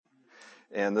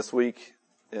And this week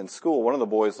in school, one of the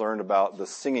boys learned about the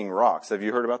singing rocks. Have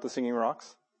you heard about the singing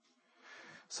rocks?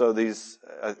 So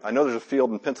I know there's a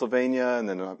field in Pennsylvania and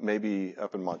then maybe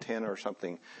up in Montana or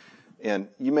something. And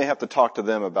you may have to talk to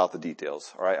them about the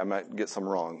details, all right? I might get some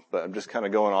wrong, but I'm just kind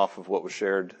of going off of what was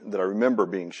shared that I remember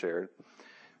being shared.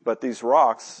 But these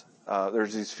rocks,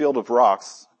 there's these fields of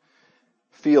rocks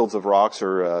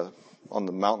or on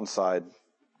the mountainside.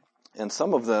 And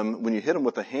some of them, when you hit them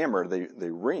with a hammer, they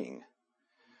ring.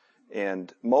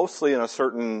 And mostly in a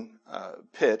certain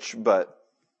pitch, but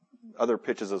other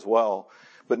pitches as well.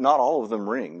 But not all of them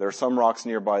ring. There are some rocks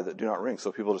nearby that do not ring.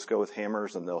 So people just go with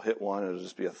hammers and they'll hit one and it'll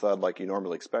just be a thud like you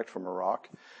normally expect from a rock.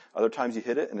 Other times you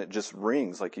hit it and it just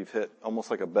rings like you've hit almost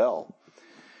like a bell.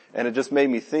 And it just made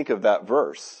me think of that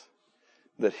verse.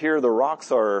 That here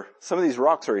some of these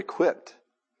rocks are equipped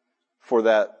for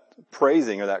that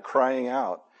praising or that crying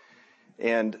out.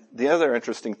 And the other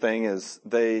interesting thing is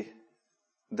they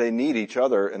need each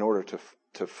other in order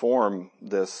to form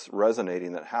this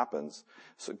resonating that happens.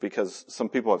 So, because some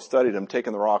people have studied them,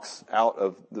 taken the rocks out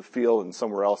of the field and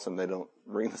somewhere else, and they don't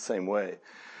ring the same way.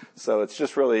 So it's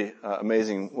just really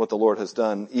amazing what the Lord has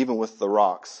done, even with the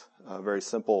rocks. A very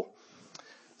simple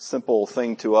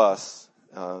thing to us,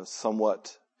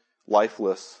 somewhat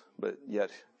lifeless, but yet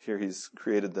here He's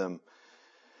created them.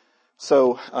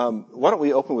 So why don't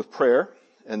we open with prayer,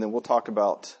 and then we'll talk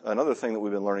about another thing that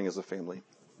we've been learning as a family.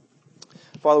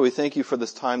 Father, we thank you for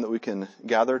this time that we can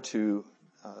gather to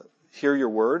hear your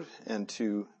word and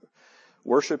to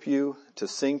worship you, to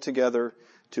sing together,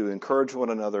 to encourage one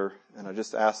another. And I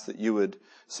just ask that you would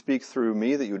speak through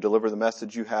me, that you would deliver the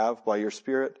message you have by your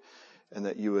Spirit, and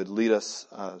that you would lead us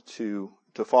to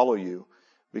follow you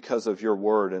because of your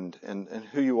word and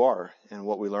who you are and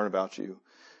what we learn about you.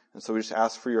 And so we just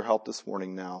ask for your help this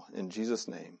morning now. In Jesus'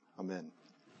 name, amen.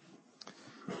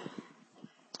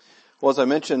 Well, as I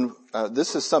mentioned,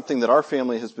 this is something that our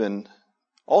family has been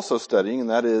also studying, and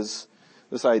that is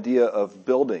this idea of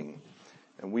building.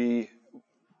 And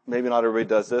maybe not everybody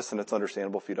does this, and it's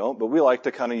understandable if you don't, but we like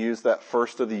to kind of use that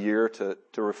first of the year to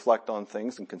reflect on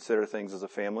things and consider things as a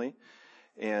family.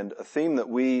 And a theme that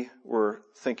we were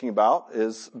thinking about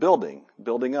is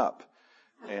building up.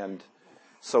 And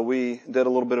so we did a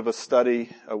little bit of a study,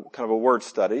 kind of a word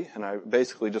study, and I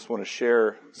basically just want to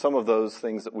share some of those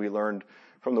things that we learned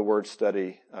from the word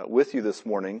study with you this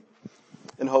morning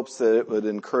in hopes that it would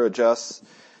encourage us.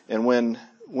 And when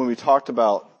we talked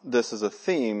about this as a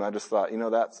theme, I just thought,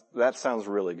 that sounds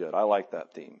really good. I like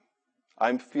that theme.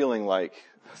 I'm feeling like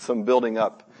some building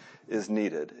up is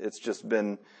needed. It's just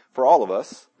been, for all of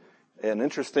us, an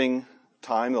interesting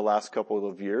time the last couple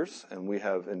of years, and we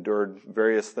have endured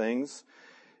various things.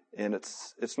 And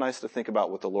it's nice to think about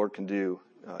what the Lord can do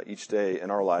each day in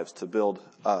our lives to build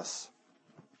us.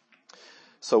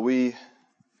 So we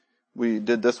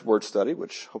did this word study,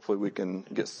 which hopefully we can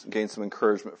gain some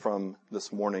encouragement from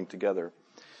this morning together.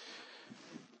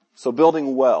 So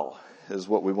building well is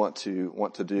what we want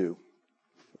to do.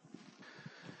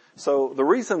 So the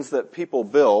reasons that people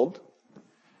build,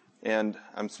 and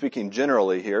I'm speaking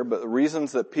generally here, but the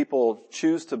reasons that people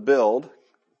choose to build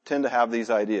tend to have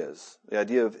these ideas. The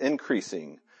idea of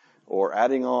increasing or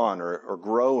adding on or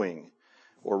growing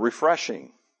or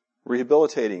refreshing,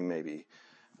 rehabilitating maybe.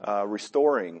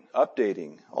 Restoring,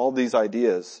 updating, all these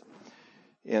ideas.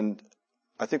 And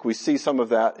I think we see some of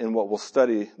that in what we'll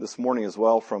study this morning as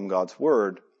well from God's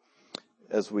Word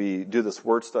as we do this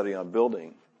word study on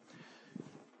building.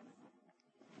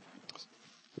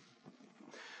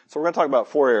 So we're going to talk about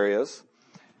 4 areas,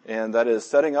 and that is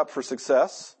setting up for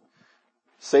success,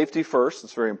 safety first,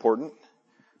 it's very important,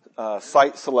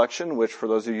 site selection, which for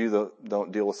those of you that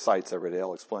don't deal with sites every day,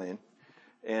 I'll explain,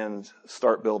 and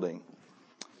start building.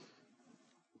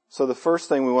 So the first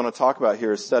thing we want to talk about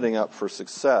here is setting up for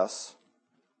success.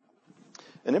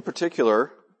 And in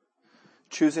particular,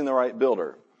 choosing the right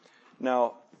builder.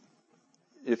 Now,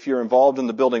 if you're involved in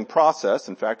the building process,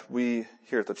 in fact, we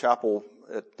here at the chapel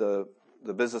at the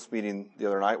business meeting the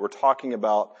other night, we're talking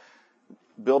about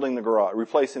building the garage,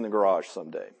 replacing the garage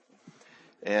someday.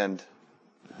 And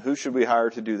who should we hire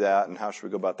to do that, and how should we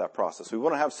go about that process? We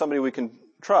want to have somebody we can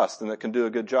trust and that can do a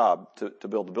good job to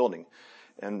build the building.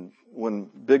 And when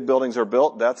big buildings are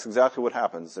built, that's exactly what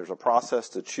happens. There's a process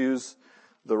to choose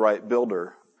the right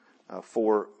builder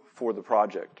for the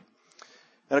project.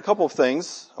 And a couple of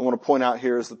things I want to point out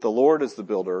here is that the Lord is the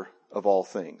builder of all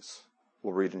things.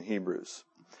 We'll read in Hebrews.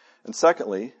 And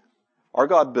secondly, our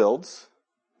God builds,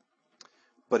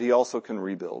 but He also can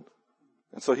rebuild.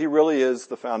 And so He really is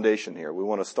the foundation here. We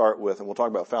want to start with, and we'll talk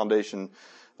about foundation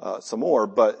some more,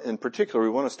 but in particular we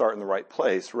want to start in the right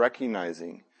place,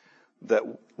 recognizing that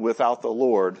without the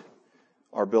Lord,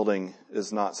 our building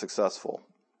is not successful.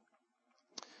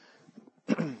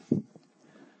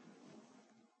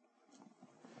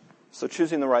 So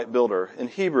choosing the right builder. In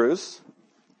Hebrews,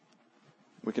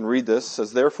 we can read this. It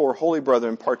says, "Therefore, holy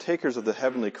brethren, partakers of the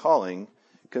heavenly calling,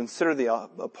 consider the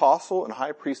apostle and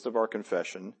high priest of our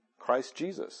confession, Christ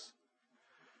Jesus,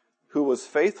 who was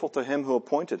faithful to him who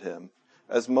appointed him,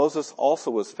 as Moses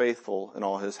also was faithful in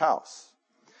all his house.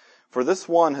 For this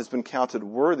one has been counted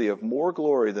worthy of more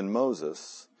glory than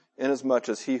Moses, inasmuch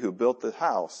as he who built the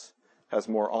house has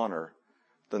more honor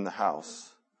than the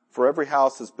house. For every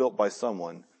house is built by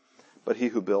someone, but he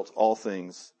who built all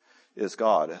things is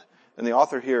God." And the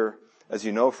author here, as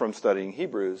you know from studying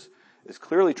Hebrews, is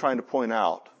clearly trying to point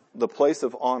out the place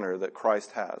of honor that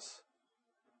Christ has.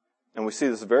 And we see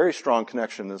this very strong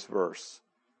connection in this verse,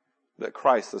 that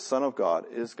Christ, the Son of God,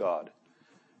 is God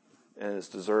and is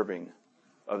deserving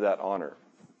of that honor.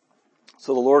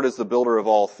 So the Lord is the builder of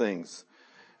all things,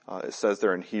 it says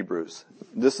there in Hebrews.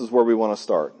 This is where we want to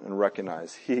start and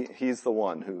recognize He's the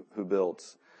one who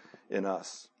builds in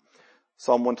us.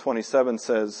 Psalm 127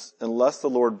 says, "Unless the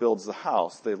Lord builds the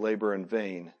house, they labor in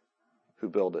vain who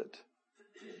build it."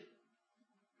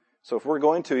 So if we're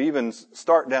going to even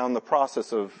start down the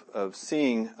process of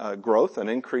seeing growth and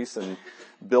increase in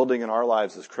building in our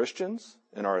lives as Christians,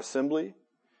 in our assembly,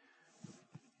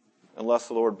 unless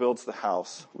the Lord builds the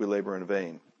house, we labor in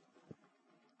vain.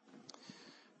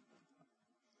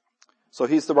 So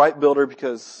He's the right builder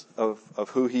because of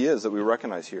who He is that we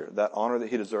recognize here, that honor that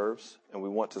He deserves, and we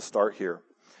want to start here.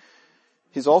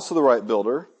 He's also the right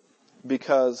builder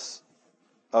because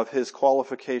of His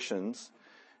qualifications,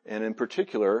 and in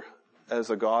particular, as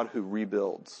a God who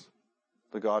rebuilds.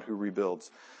 The God who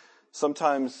rebuilds.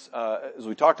 Sometimes, as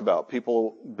we talked about,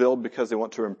 people build because they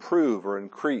want to improve or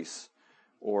increase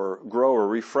or grow or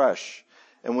refresh.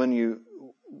 And when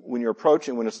you're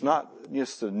approaching, when it's not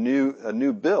just a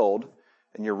new build,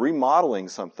 and you're remodeling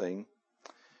something,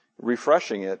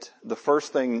 refreshing it, the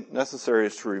first thing necessary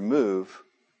is to remove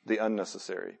the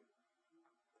unnecessary.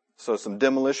 So some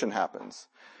demolition happens.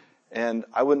 And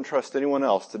I wouldn't trust anyone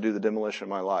else to do the demolition of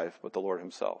my life but the Lord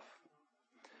Himself.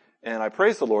 And I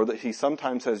praise the Lord that He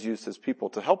sometimes has used His people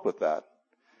to help with that.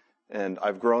 And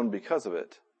I've grown because of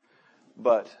it.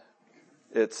 But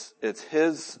it's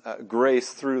His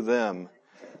grace through them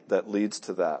that leads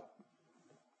to that.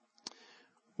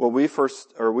 Well,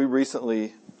 we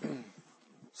recently,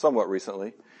 somewhat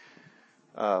recently,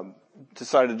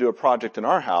 decided to do a project in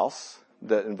our house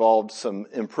that involved some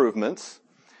improvements.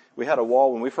 We had a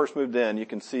wall, when we first moved in, you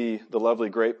can see the lovely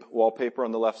grape wallpaper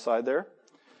on the left side there.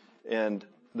 And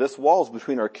this wall is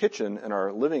between our kitchen and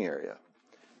our living area.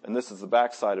 And this is the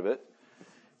back side of it.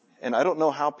 And I don't know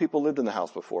how people lived in the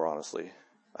house before, honestly.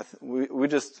 We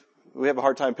have a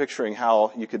hard time picturing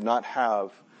how you could not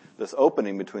have this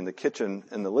opening between the kitchen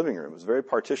and the living room. It was very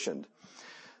partitioned.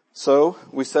 So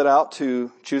we set out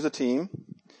to choose a team,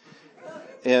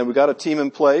 and we got a team in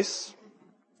place.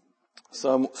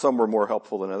 Some were more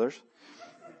helpful than others.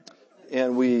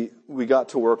 And we got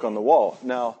to work on the wall.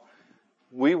 Now,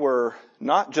 we were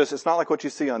it's not like what you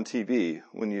see on TV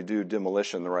when you do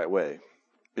demolition the right way,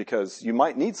 because you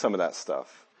might need some of that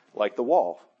stuff, like the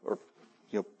wall, or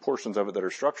portions of it that are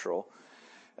structural.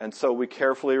 And so we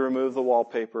carefully removed the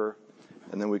wallpaper,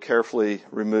 and then we carefully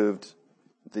removed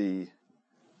the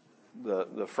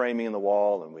framing in the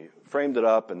wall, and we framed it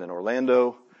up. And then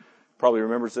Orlando probably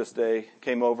remembers this day,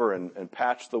 came over and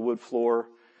patched the wood floor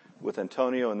with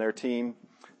Antonio and their team.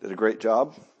 Did a great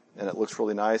job, and it looks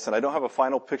really nice. And I don't have a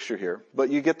final picture here, but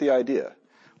you get the idea.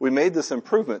 We made this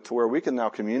improvement to where we can now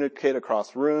communicate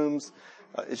across rooms.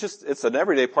 It's an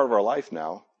everyday part of our life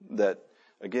now that,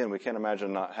 again, we can't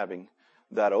imagine not having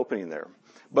that opening there.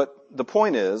 But the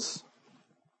point is,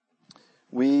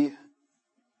 in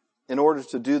order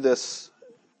to do this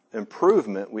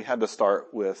improvement, we had to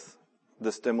start with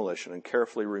this demolition and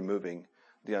carefully removing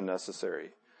the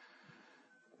unnecessary.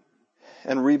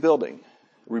 And rebuilding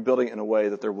in a way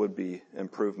that there would be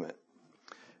improvement.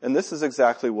 And this is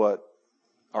exactly what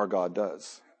our God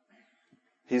does.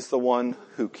 He's the one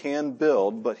who can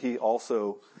build, but He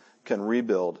also can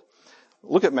rebuild.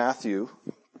 Look at Matthew.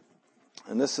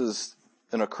 And this is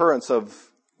an occurrence of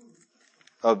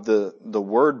the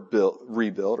word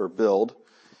rebuild or build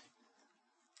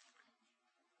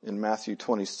in Matthew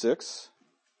 26.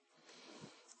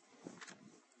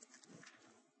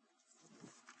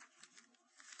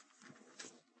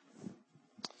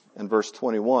 And verse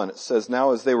 21, it says,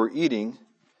 "Now as they were eating,"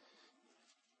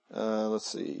 let's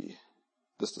see,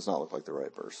 this does not look like the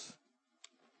right verse.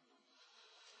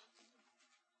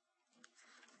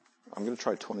 I'm going to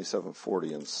try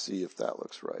 2740 and see if that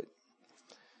looks right.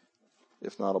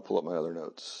 If not, I'll pull up my other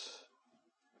notes.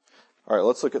 All right,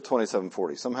 let's look at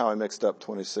 2740. Somehow I mixed up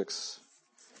 26,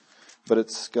 but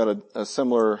it's got a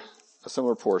similar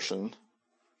portion.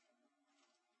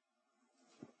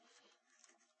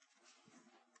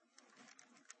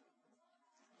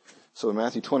 So in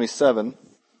Matthew 27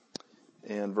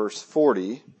 and verse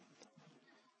 40,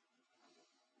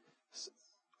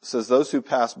 says, those who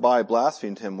passed by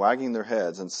blasphemed him, wagging their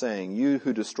heads and saying, you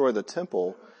who destroy the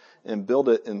temple and build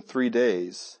it in 3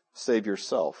 days, save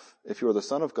yourself. If you are the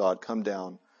Son of God, come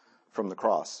down from the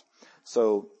cross.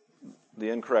 So the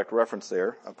incorrect reference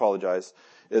there, I apologize,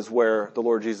 is where the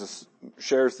Lord Jesus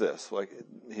shares this. Like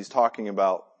he's talking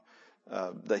about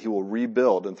that he will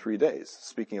rebuild in 3 days,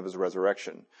 speaking of his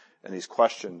resurrection. And he's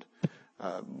questioned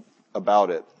about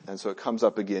it. And so it comes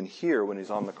up again here when he's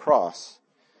on the cross.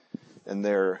 And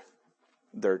they're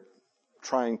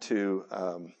trying to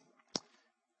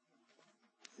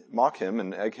mock him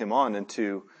and egg him on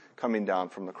into coming down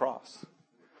from the cross.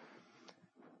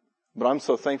 But I'm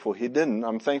so thankful he didn't.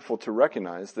 I'm thankful to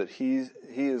recognize that he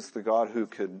is the God who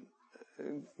could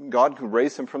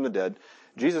raise him from the dead.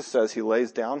 Jesus says he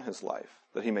lays down his life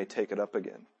that he may take it up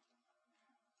again.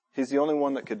 He's the only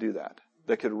one that could do that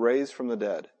could raise from the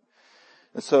dead.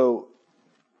 And so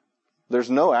there's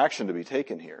no action to be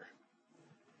taken here.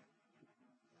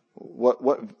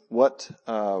 What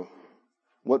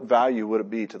value would it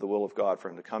be to the will of God for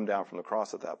him to come down from the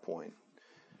cross at that point,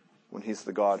 when he's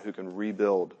the God who can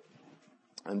rebuild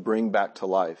and bring back to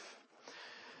life?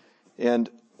 And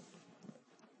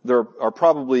there are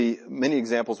probably many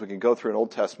examples we can go through in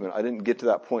Old Testament. I didn't get to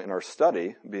that point in our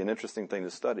study. It'd be an interesting thing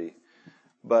to study.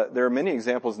 But there are many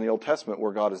examples in the Old Testament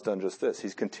where God has done just this.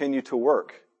 He's continued to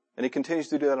work, and he continues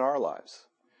to do that in our lives.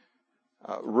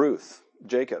 Ruth,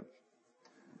 Jacob.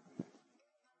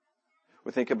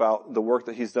 We think about the work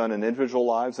that he's done in individual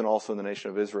lives and also in the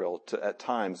nation of Israel to, at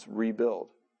times, rebuild.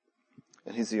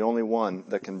 And he's the only one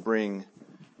that can bring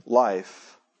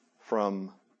life from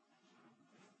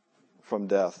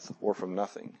death or from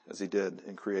nothing, as he did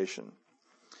in creation.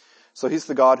 So he's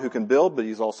the God who can build, but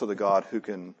he's also the God who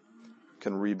can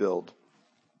rebuild.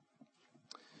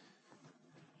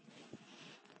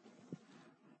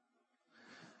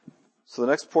 So the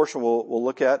next portion we'll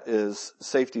look at is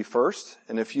safety first.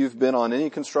 And if you've been on any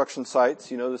construction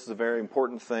sites, you know this is a very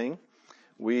important thing.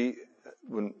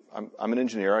 I'm an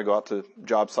engineer, I go out to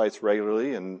job sites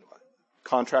regularly, and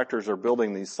contractors are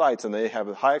building these sites, and they have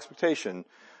a high expectation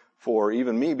for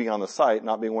even me being on the site,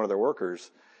 not being one of their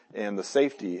workers, and the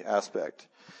safety aspect.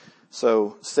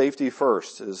 So safety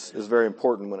first is very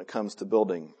important when it comes to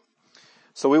building.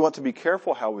 So we want to be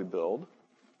careful how we build,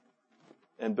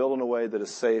 and build in a way that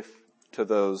is safe to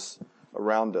those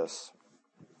around us.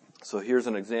 So here's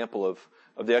an example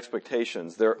of the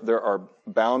expectations. There are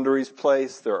boundaries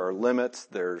placed, there are limits,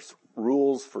 there's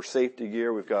rules for safety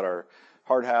gear. We've got our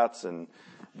hard hats and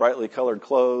brightly colored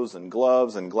clothes and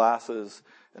gloves and glasses.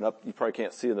 And up, you probably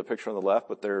can't see in the picture on the left,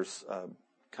 but there's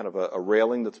kind of a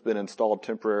railing that's been installed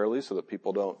temporarily so that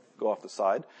people don't go off the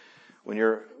side.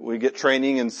 We get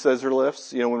training in scissor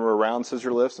lifts, when we're around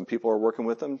scissor lifts and people are working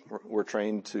with them, we're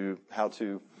trained to how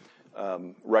to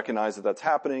recognize that that's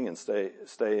happening and stay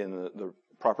in the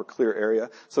proper clear area.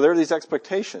 So there are these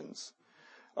expectations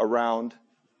around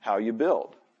how you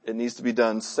build. It needs to be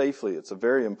done safely. It's a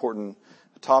very important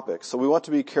topic. So we want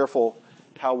to be careful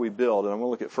how we build. And I'm going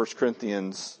to look at 1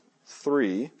 Corinthians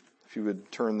 3, if you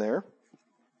would turn there.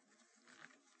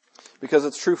 Because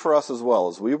it's true for us as well.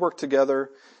 As we work together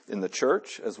in the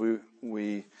church, as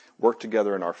we work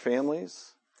together in our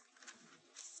families,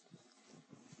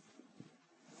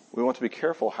 we want to be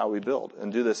careful how we build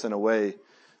and do this in a way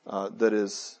that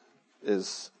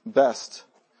is best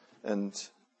and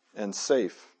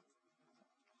safe.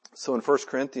 So in 1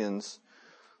 Corinthians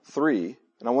 3,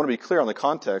 and I want to be clear on the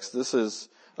context, this is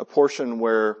a portion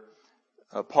where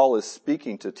Paul is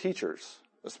speaking to teachers,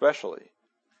 especially.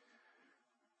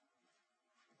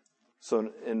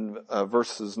 So in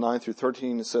verses 9 through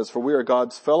 13, it says, "For we are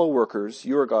God's fellow workers,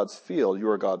 you are God's field, you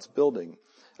are God's building.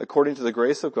 According to the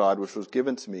grace of God which was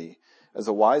given to me, as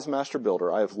a wise master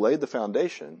builder, I have laid the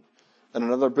foundation, and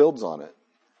another builds on it.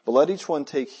 But let each one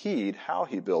take heed how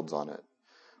he builds on it.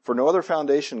 For no other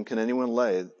foundation can anyone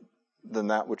lay than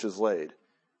that which is laid,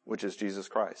 which is Jesus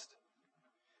Christ.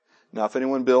 Now if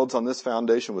anyone builds on this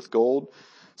foundation with gold,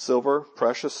 silver,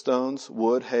 precious stones,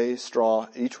 wood, hay, straw,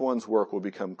 each one's work will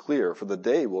become clear, for the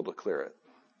day will declare it.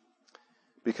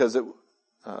 Because it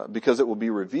will be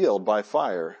revealed by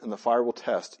fire, and the fire will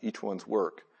test each one's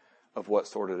work of what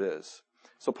sort it is."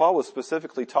 So Paul was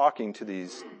specifically talking to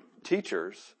these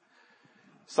teachers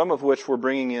some of which were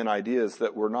bringing in ideas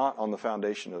that were not on the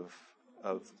foundation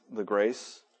of the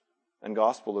grace and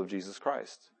gospel of Jesus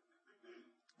Christ.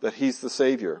 That he's the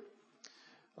Savior.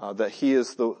 That he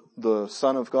is the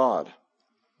Son of God.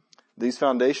 These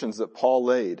foundations that Paul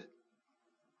laid,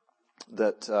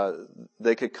 that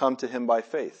they could come to him by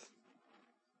faith.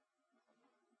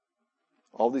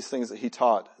 All these things that he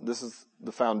taught, this is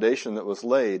the foundation that was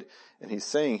laid. And he's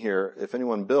saying here, if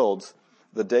anyone builds,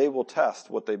 the day will test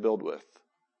what they build with.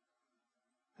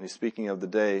 And he's speaking of the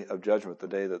day of judgment, the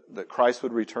day that Christ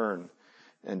would return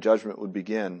and judgment would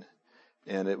begin.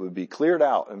 And it would be cleared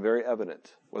out and very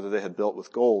evident whether they had built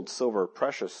with gold, silver,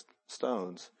 precious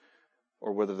stones,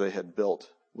 or whether they had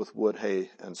built with wood, hay,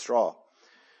 and straw.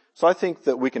 So I think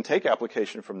that we can take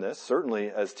application from this, certainly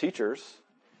as teachers,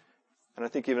 and I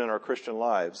think even in our Christian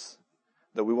lives,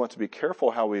 that we want to be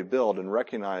careful how we build and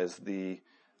recognize the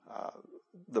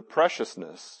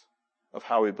preciousness of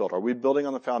how we build. Are we building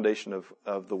on the foundation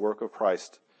of the work of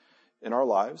Christ in our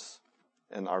lives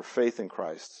and our faith in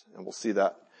Christ? And we'll see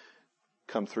that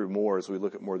come through more as we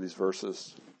look at more of these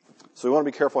verses. So we want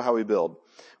to be careful how we build.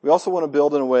 We also want to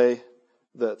build in a way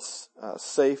that's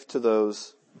safe to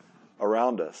those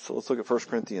around us. So let's look at 1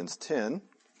 Corinthians 10.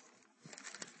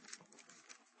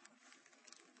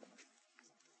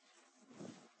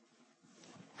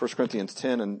 First Corinthians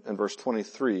 10 and verse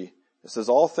 23. It says,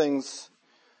 all things,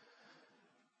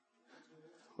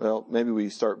 well, maybe we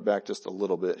start back just a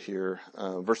little bit here.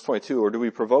 Verse 22, or do we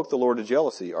provoke the Lord to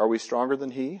jealousy? Are we stronger than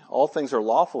he? All things are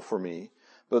lawful for me,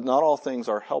 but not all things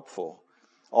are helpful.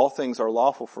 All things are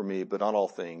lawful for me, but not all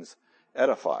things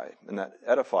edify. And that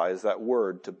edify is that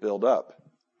word to build up.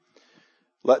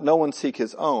 Let no one seek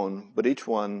his own, but each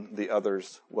one the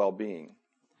other's well-being.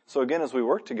 So again, as we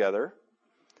work together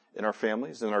in our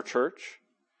families, in our church,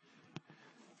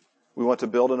 we want to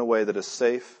build in a way that is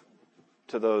safe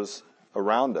to those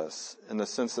around us, in the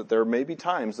sense that there may be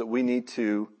times that we need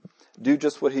to do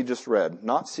just what he just read,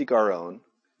 not seek our own,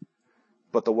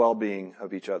 but the well-being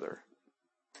of each other.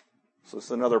 So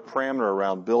it's another parameter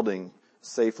around building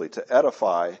safely. To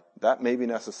edify, that may be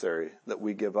necessary, that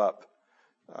we give up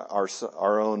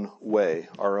our own way,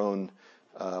 our own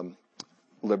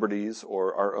liberties,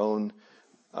 or our own,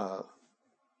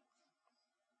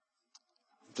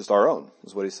 just our own,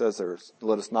 is what he says there.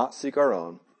 Let us not seek our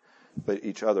own, but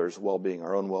each other's well-being,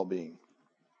 our own well-being.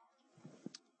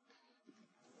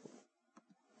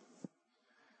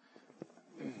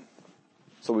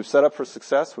 So we've set up for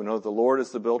success. We know that the Lord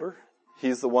is the builder.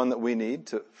 He's the one that we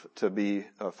need to be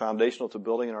foundational to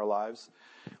building in our lives.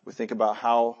 We think about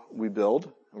how we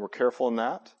build, and we're careful in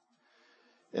that,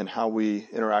 and how we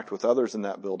interact with others in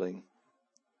that building.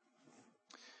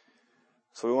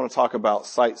 So we want to talk about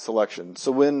site selection.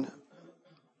 So when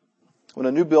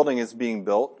a new building is being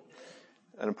built,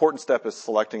 an important step is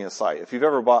selecting a site. If you've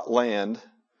ever bought land,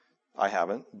 I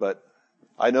haven't, but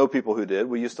I know people who did.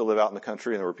 We used to live out in the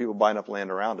country, and there were people buying up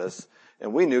land around us.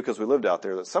 And we knew, because we lived out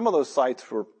there, that some of those sites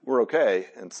were okay,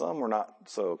 and some were not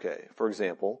so okay. For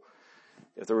example,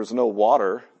 if there was no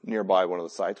water nearby one of the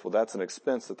sites, well, that's an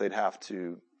expense that they'd have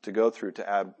to go through to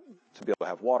be able to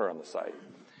have water on the site.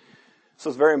 So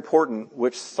it's very important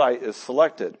which site is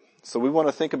selected. So we want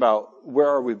to think about, where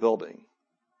are we building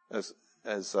as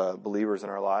believers in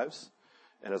our lives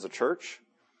and as a church?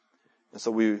 And so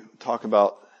we talk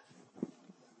about,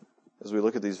 as we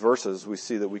look at these verses, we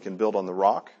see that we can build on the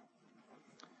rock.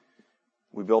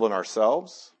 We build on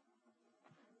ourselves.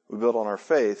 We build on our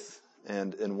faith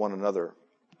and in one another.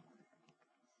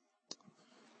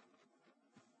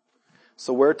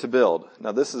 So where to build?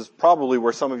 Now this is probably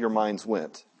where some of your minds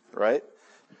went, right?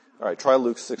 All right, try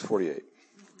Luke 6:48.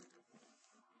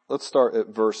 Let's start at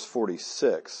verse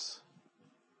 46.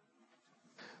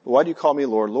 Why do you call me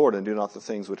Lord, Lord, and do not the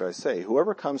things which I say?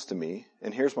 Whoever comes to me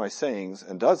and hears my sayings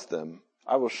and does them,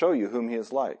 I will show you whom he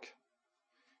is like.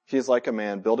 He is like a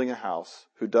man building a house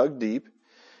who dug deep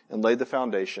and laid the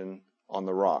foundation on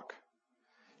the rock.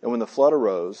 And when the flood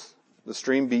arose, the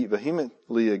stream beat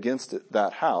vehemently against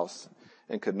that house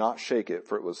and could not shake it,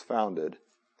 for it was founded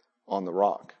on the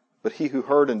rock. But he who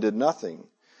heard and did nothing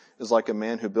is like a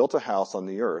man who built a house on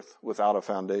the earth without a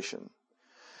foundation,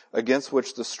 against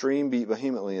which the stream beat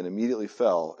vehemently and immediately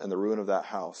fell, and the ruin of that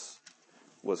house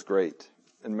was great.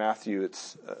 In Matthew,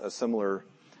 it's a similar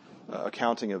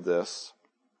accounting of this.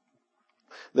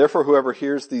 Therefore, whoever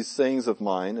hears these sayings of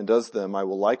mine and does them, I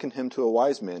will liken him to a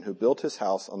wise man who built his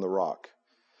house on the rock.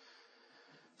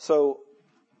 So,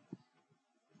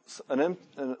 an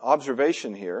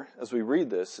observation here as we read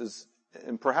this is,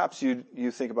 and perhaps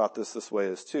you think about this way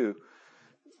as too.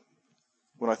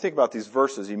 When I think about these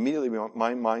verses, immediately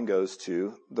my mind goes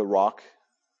to the rock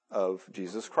of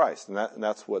Jesus Christ. And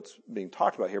that's what's being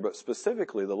talked about here. But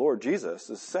specifically, the Lord Jesus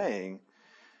is saying,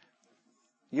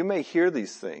 you may hear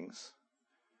these things,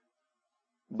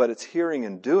 but it's hearing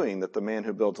and doing that the man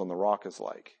who builds on the rock is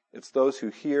like. It's those who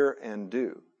hear and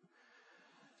do.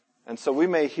 And so we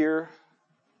may hear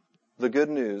the good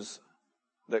news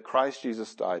that Christ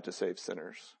Jesus died to save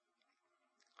sinners.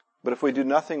 But if we do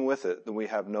nothing with it, then we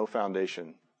have no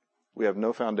foundation. We have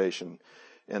no foundation,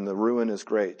 and the ruin is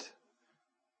great.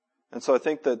 And so I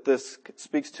think that this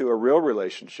speaks to a real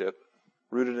relationship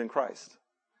rooted in Christ.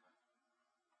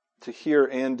 To hear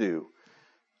and do.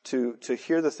 To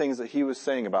hear the things that he was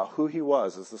saying about who he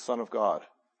was as the Son of God.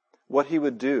 What he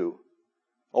would do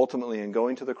ultimately in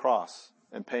going to the cross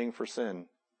and paying for sin.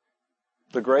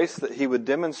 The grace that he would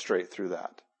demonstrate through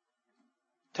that.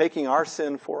 Taking our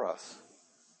sin for us.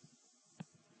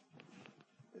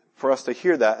 For us to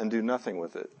hear that and do nothing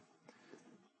with it.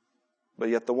 But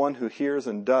yet the one who hears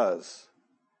and does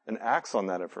and acts on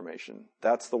that information,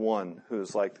 that's the one who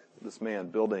is like this man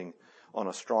building on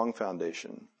a strong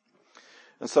foundation.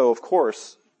 And so, of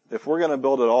course, if we're going to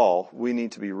build at all, we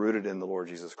need to be rooted in the Lord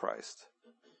Jesus Christ.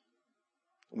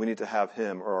 We need to have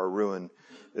him or our ruin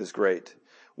is great.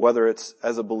 Whether it's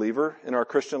as a believer in our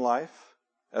Christian life,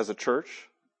 as a church,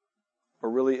 or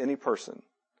really any person.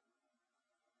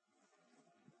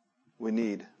 We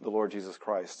need the Lord Jesus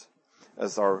Christ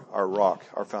as our rock,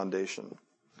 our foundation.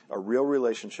 A real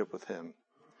relationship with him.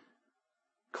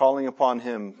 Calling upon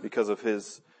him because of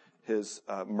his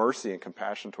mercy and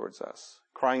compassion towards us.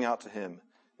 Crying out to him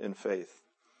in faith.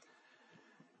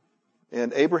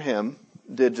 And Abraham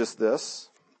did just this.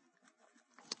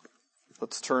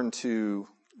 Let's turn to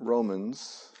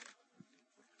Romans.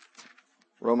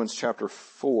 Romans chapter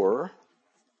 4.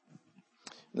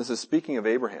 This is speaking of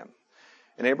Abraham.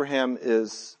 And Abraham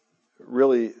is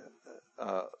really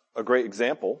a great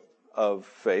example of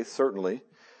faith, certainly.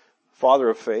 Father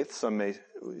of faith,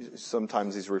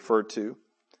 sometimes he's referred to.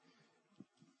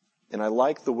 And I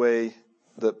like the way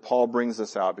that Paul brings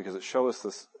this out because it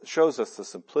shows us the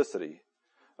simplicity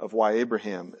of why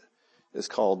Abraham is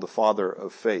called the father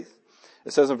of faith.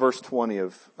 It says in verse 20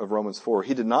 of Romans 4,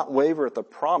 he did not waver at the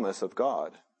promise of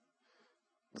God,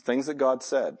 the things that God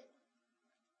said.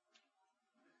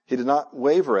 He did not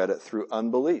waver at it through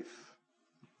unbelief,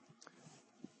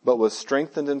 but was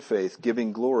strengthened in faith,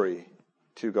 giving glory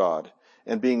to God,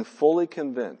 and being fully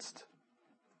convinced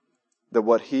that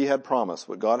what he had promised,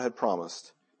 what God had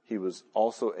promised, he was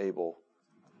also able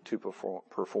to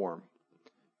perform.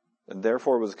 And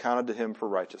therefore it was accounted to him for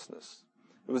righteousness.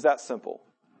 It was that simple.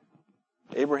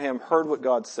 Abraham heard what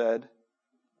God said,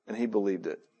 and he believed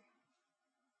it.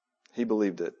 He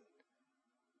believed it.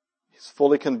 He's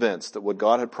fully convinced that what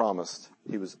God had promised,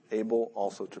 he was able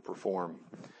also to perform.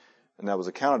 And that was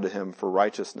accounted to him for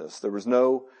righteousness. There was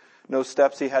no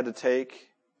steps he had to take.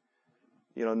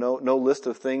 No list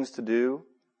of things to do.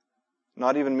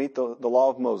 Not even meet the law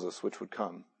of Moses, which would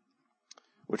come.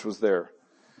 Which was there.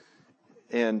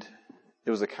 And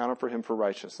it was accounted for him for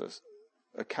righteousness.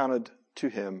 Accounted to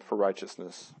him for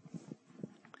righteousness.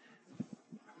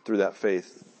 Through that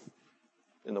faith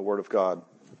in the Word of God.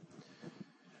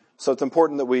 So it's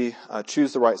important that we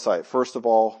choose the right site. First of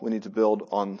all, we need to build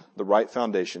on the right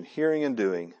foundation. Hearing and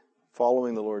doing.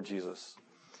 Following the Lord Jesus.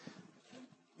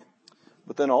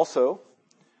 But then also,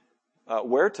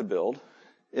 where to build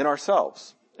in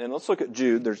ourselves. And let's look at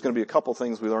Jude. There's going to be a couple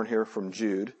things we learn here from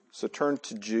Jude. So turn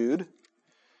to Jude.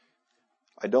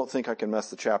 I don't think I can mess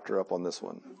the chapter up on this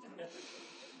one.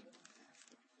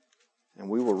 And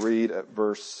we will read at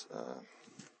verse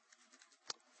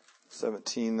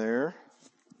 17 there.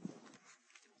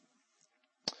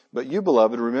 But you,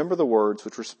 beloved, remember the words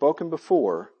which were spoken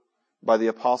before by the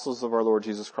apostles of our Lord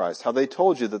Jesus Christ, how they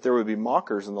told you that there would be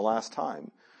mockers in the last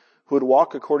time, who would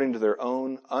walk according to their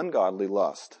own ungodly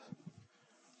lust.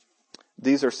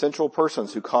 These are sensual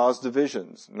persons who cause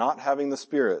divisions, not having the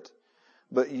Spirit.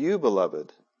 But you,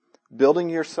 beloved, building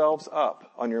yourselves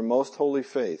up on your most holy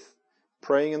faith,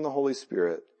 praying in the Holy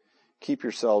Spirit, keep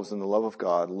yourselves in the love of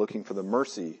God, looking for the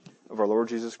mercy of our Lord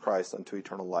Jesus Christ unto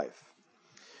eternal life.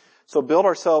 So build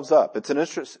ourselves up. It's an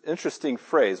interesting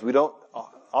phrase. We don't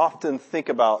often think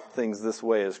about things this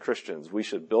way as Christians. We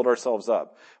should build ourselves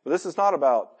up. But this is not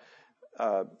about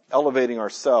elevating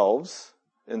ourselves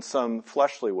in some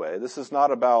fleshly way. This is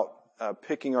not about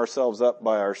picking ourselves up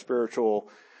by our spiritual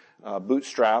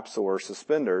bootstraps or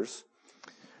suspenders,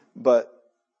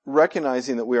 but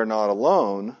recognizing that we are not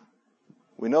alone.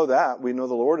 We know that. We know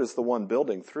the Lord is the one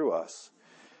building through us.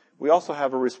 We also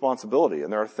have a responsibility,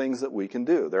 and there are things that we can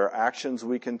do. There are actions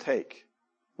we can take.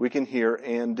 We can hear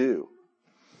and do.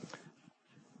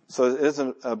 So it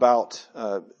isn't about,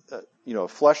 a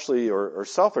fleshly or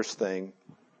selfish thing,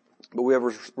 but we have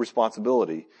a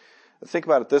responsibility. Think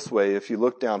about it this way. If you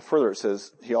look down further,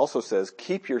 he also says,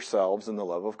 keep yourselves in the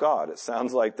love of God. It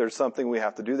sounds like there's something we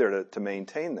have to do there to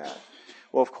maintain that.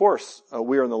 Well, of course,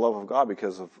 we are in the love of God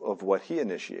because of what he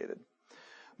initiated.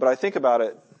 But I think about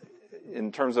it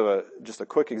in terms of just a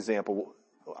quick example.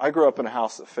 I grew up in a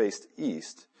house that faced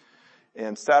east,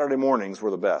 and Saturday mornings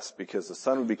were the best because the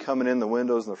sun would be coming in the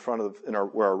windows in the front of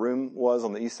where our room was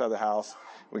on the east side of the house.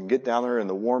 We can get down there in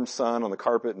the warm sun on the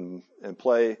carpet and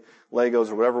play Legos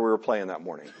or whatever we were playing that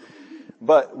morning.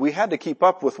 But we had to keep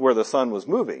up with where the sun was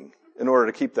moving in order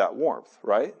to keep that warmth,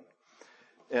 right?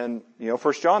 And,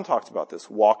 1 John talks about this,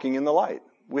 walking in the light.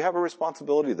 We have a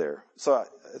responsibility there. So I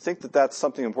think that that's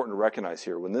something important to recognize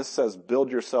here. When this says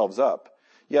build yourselves up,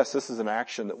 yes, this is an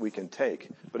action that we can take,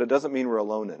 but it doesn't mean we're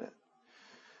alone in it.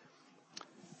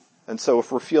 And so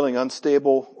if we're feeling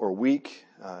unstable or weak,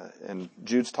 and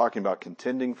Jude's talking about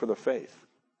contending for the faith,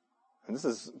 and this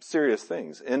is serious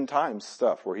things, end times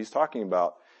stuff, where he's talking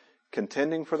about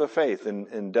contending for the faith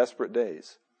in desperate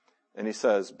days. And he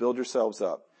says, build yourselves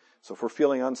up. So if we're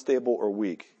feeling unstable or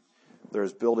weak,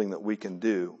 there's building that we can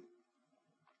do.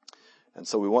 And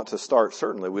so we want to start,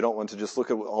 certainly, we don't want to just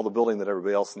look at all the building that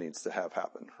everybody else needs to have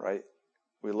happen, right?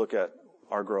 We look at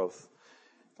our growth,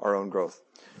 our own growth.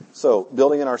 So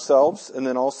building in ourselves, and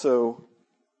then also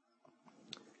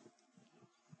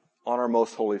on our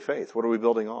most holy faith. What are we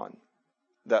building on?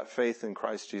 That faith in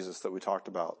Christ Jesus that we talked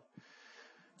about.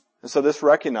 And so this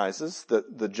recognizes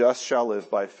that the just shall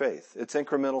live by faith. It's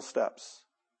incremental steps.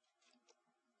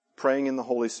 Praying in the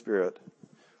Holy Spirit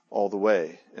all the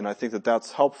way. And I think that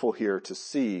that's helpful here to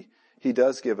see. He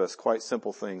does give us quite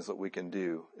simple things that we can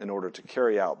do in order to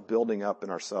carry out building up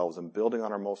in ourselves and building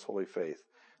on our most holy faith.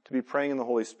 To be praying in the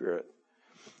Holy Spirit,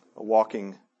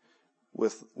 walking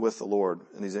with the Lord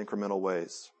in these incremental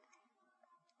ways.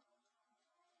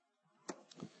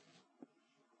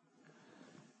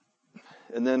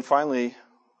 And then finally,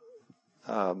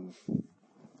 as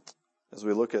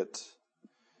we look at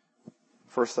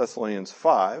 1 Thessalonians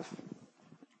 5,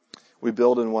 we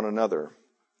build in one another.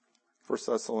 1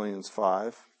 Thessalonians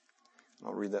 5,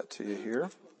 I'll read that to you here.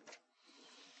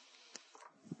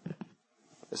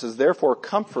 It says, therefore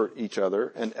comfort each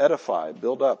other and edify,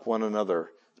 build up one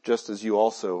another, just as you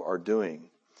also are doing.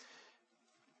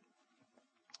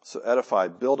 So edify,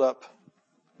 build up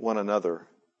one another.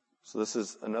 So this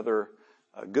is another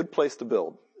good place to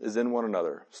build, is in one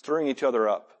another, stirring each other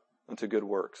up unto good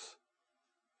works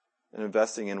and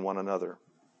investing in one another.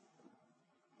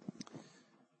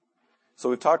 So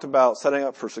we've talked about setting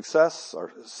up for success,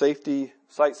 our safety,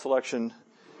 site selection,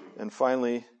 and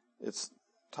finally, it's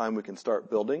time we can start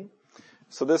building.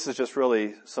 So this is just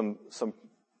really some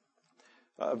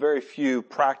very few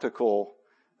practical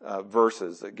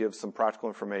verses that give some practical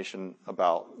information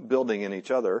about building in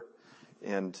each other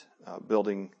and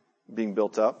being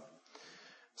built up.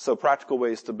 So practical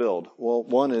ways to build. Well,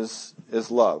 one is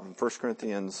love. In 1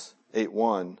 Corinthians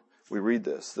 8:1, we read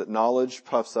this, that knowledge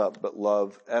puffs up, but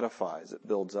love edifies, it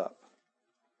builds up.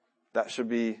 That should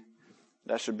be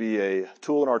a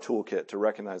tool in our toolkit to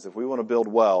recognize if we want to build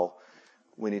well,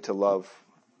 we need to love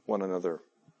one another.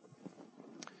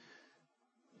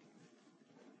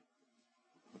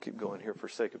 I'll keep going here for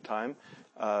sake of time.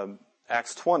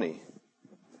 Acts 20.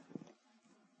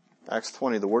 Acts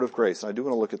 20, the word of grace. And I do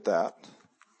want to look at that.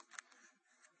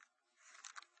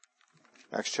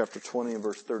 Acts chapter 20 and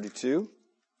verse 32.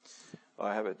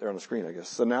 I have it there on the screen, I guess.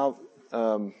 So now,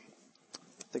 I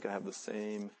think I have the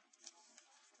same.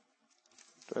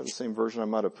 Do I have the same version? I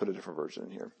might have put a different version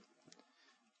in here.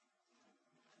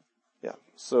 Yeah.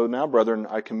 So now, brethren,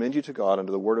 I commend you to God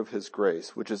under the word of his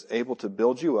grace, which is able to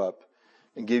build you up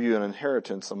and give you an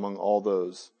inheritance among all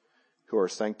those who are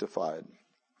sanctified.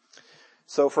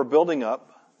 So for building up,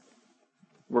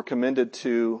 we're commended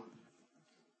to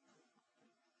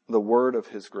the word of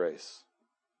his grace.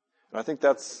 And I think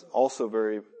that's also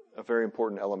a very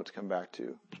important element to come back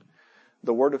to.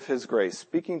 The word of his grace,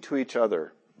 speaking to each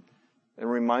other and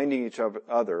reminding each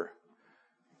other,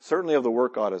 certainly of the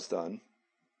work God has done,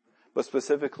 but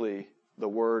specifically the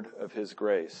word of his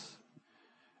grace.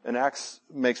 And Acts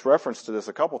makes reference to this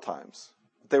a couple times.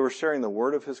 They were sharing the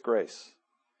word of his grace.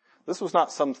 This was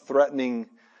not some threatening,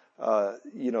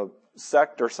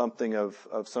 sect or something of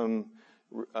some,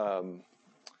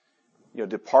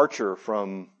 departure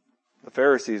from the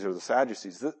Pharisees or the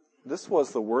Sadducees. This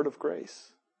was the word of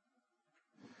grace.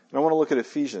 And I want to look at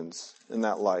Ephesians in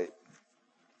that light.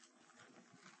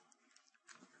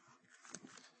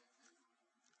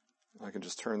 I can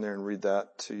just turn there and read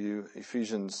that to you.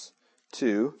 Ephesians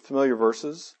 2, familiar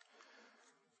verses.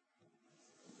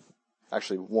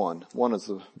 actually one. One is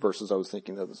the verses I was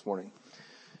thinking of this morning.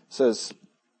 It says,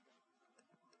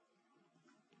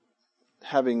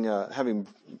 having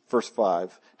verse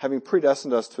 5, having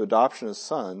predestined us to adoption as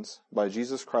sons by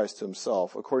Jesus Christ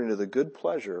himself, according to the good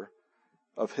pleasure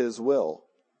of his will,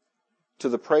 to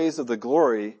the praise of the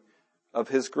glory of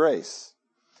his grace,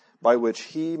 by which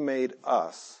he made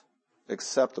us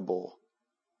acceptable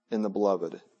in the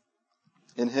beloved.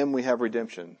 In him we have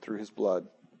redemption through his blood,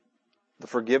 the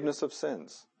forgiveness of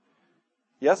sins.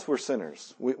 Yes, we're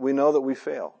sinners. We know that we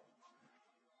fail.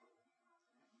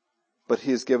 But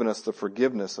he has given us the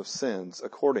forgiveness of sins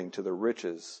according to the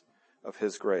riches of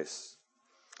his grace.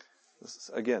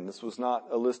 This was not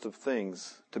a list of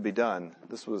things to be done.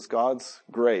 This was God's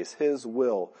grace, his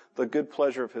will, the good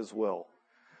pleasure of his will,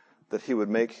 that he would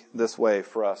make this way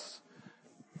for us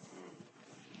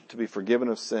to be forgiven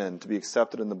of sin, to be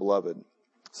accepted in the beloved.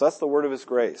 So that's the word of his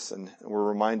grace, and we're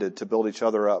reminded to build each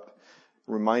other up,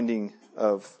 reminding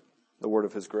of the word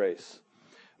of his grace.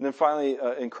 And then finally,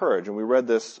 encourage, and we read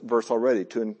this verse already,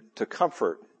 to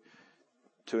comfort,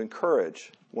 to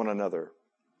encourage one another,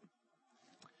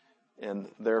 and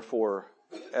therefore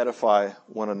edify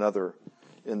one another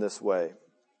in this way.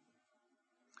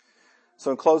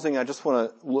 So in closing, I just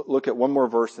want to look at one more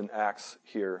verse in Acts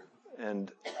here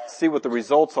and see what the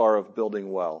results are of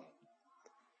building well.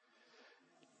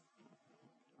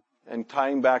 And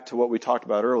tying back to what we talked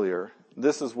about earlier,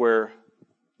 this is where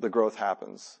the growth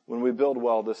happens. When we build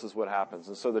well, this is what happens.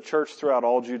 And so the church throughout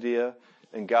all Judea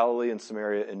and Galilee and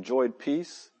Samaria enjoyed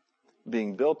peace,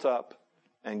 being built up,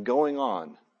 and going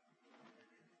on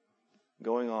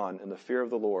in the fear of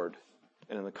the Lord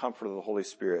and in the comfort of the Holy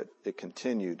Spirit. It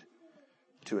continued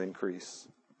to increase.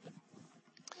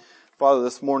 Father,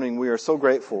 this morning we are so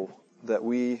grateful that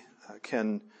we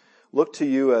can look to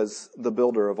you as the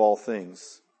builder of all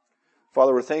things.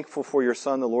 Father, we're thankful for your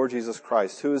Son, the Lord Jesus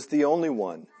Christ, who is the only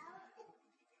one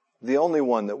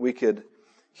that we could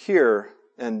hear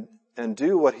and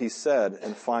do what he said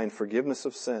and find forgiveness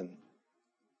of sin,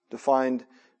 to find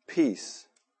peace,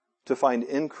 to find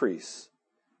increase.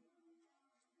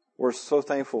 We're so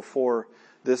thankful for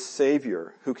this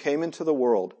Savior who came into the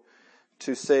world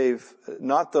to save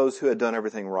not those who had done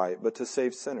everything right, but to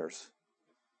save sinners.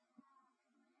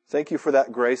 Thank you for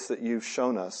that grace that you've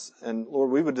shown us. And Lord,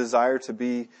 we would desire to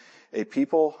be a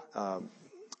people,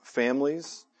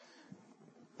 families,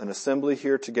 an assembly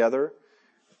here together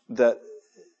that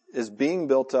is being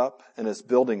built up and is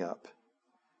building up.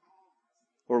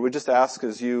 Lord, we just ask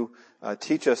as you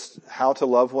teach us how to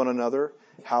love one another,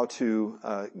 how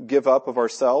to give up of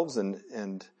ourselves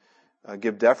and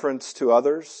give deference to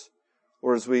others,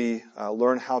 or as we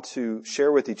learn how to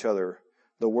share with each other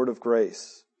the word of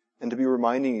grace, and to be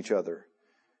reminding each other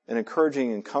and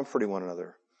encouraging and comforting one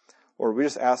another. Lord, we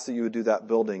just ask that you would do that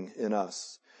building in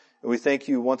us. And we thank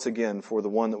you once again for the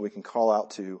one that we can call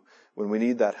out to when we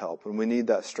need that help, when we need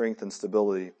that strength and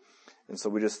stability. And so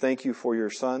we just thank you for your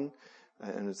Son,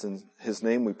 and it's in his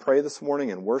name we pray this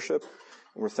morning and worship.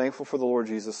 And we're thankful for the Lord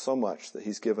Jesus so much that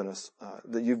he's given us,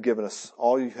 that you've given us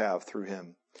all you have through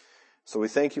him. So we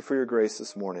thank you for your grace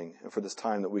this morning and for this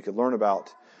time that we could learn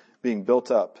about being built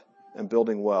up and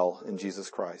building well in Jesus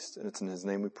Christ. And it's in his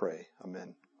name we pray.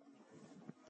 Amen.